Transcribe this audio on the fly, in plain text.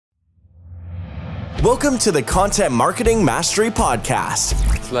Welcome to the Content Marketing Mastery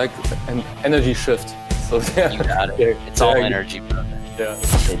Podcast. It's like an energy shift. So you got it. It's all energy, brother. Yeah.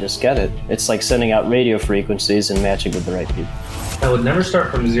 They just get it. It's like sending out radio frequencies and matching with the right people. I would never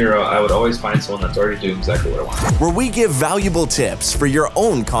start from zero. I would always find someone that's already doing exactly what I want. Where we give valuable tips for your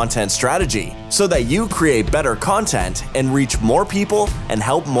own content strategy so that you create better content and reach more people and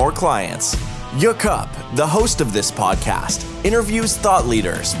help more clients. Yukup, the host of this podcast, interviews thought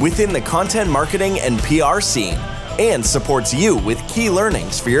leaders within the content marketing and PR scene and supports you with key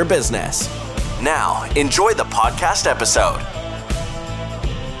learnings for your business. Now, enjoy the podcast episode.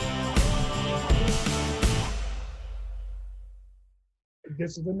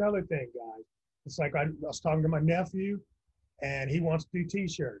 This is another thing, guys. It's like I was talking to my nephew, and he wants to do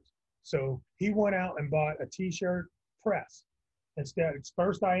T-shirts. So he went out and bought a T-shirt press. Instead,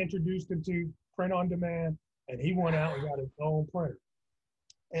 first I introduced him to print on demand, and he went out and got his own printer.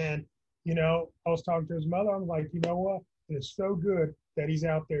 And, you know, I was talking to his mother. I'm like, you know what? It's so good that he's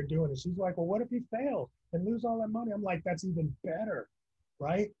out there doing it. She's like, well, what if he fails and lose all that money? I'm like, that's even better,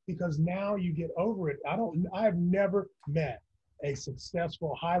 right? Because now you get over it. I've never met a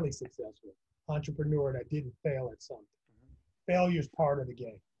successful, highly successful entrepreneur that didn't fail at something. Failure is part of the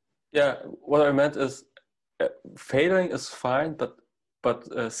game. Yeah, what I meant is failing is fine,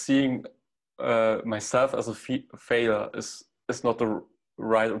 but seeing myself as a failure is not the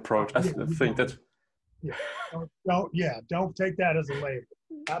right approach. I think that. Yeah, don't take that as a label.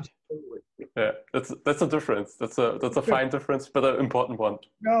 Absolutely. Yeah, that's a difference. That's a fine difference, but an important one.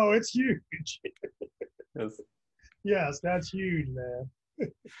 No, it's huge. Yes. Yes, that's huge,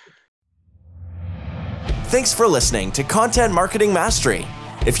 man. Thanks for listening to Content Marketing Mastery.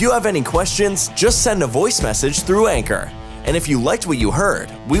 If you have any questions, just send a voice message through Anchor. And if you liked what you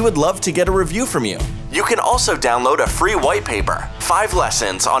heard, we would love to get a review from you. You can also download a free white paper, 5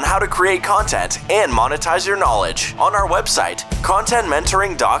 lessons on how to create content and monetize your knowledge on our website,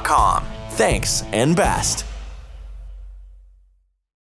 contentmentoring.com. Thanks and best.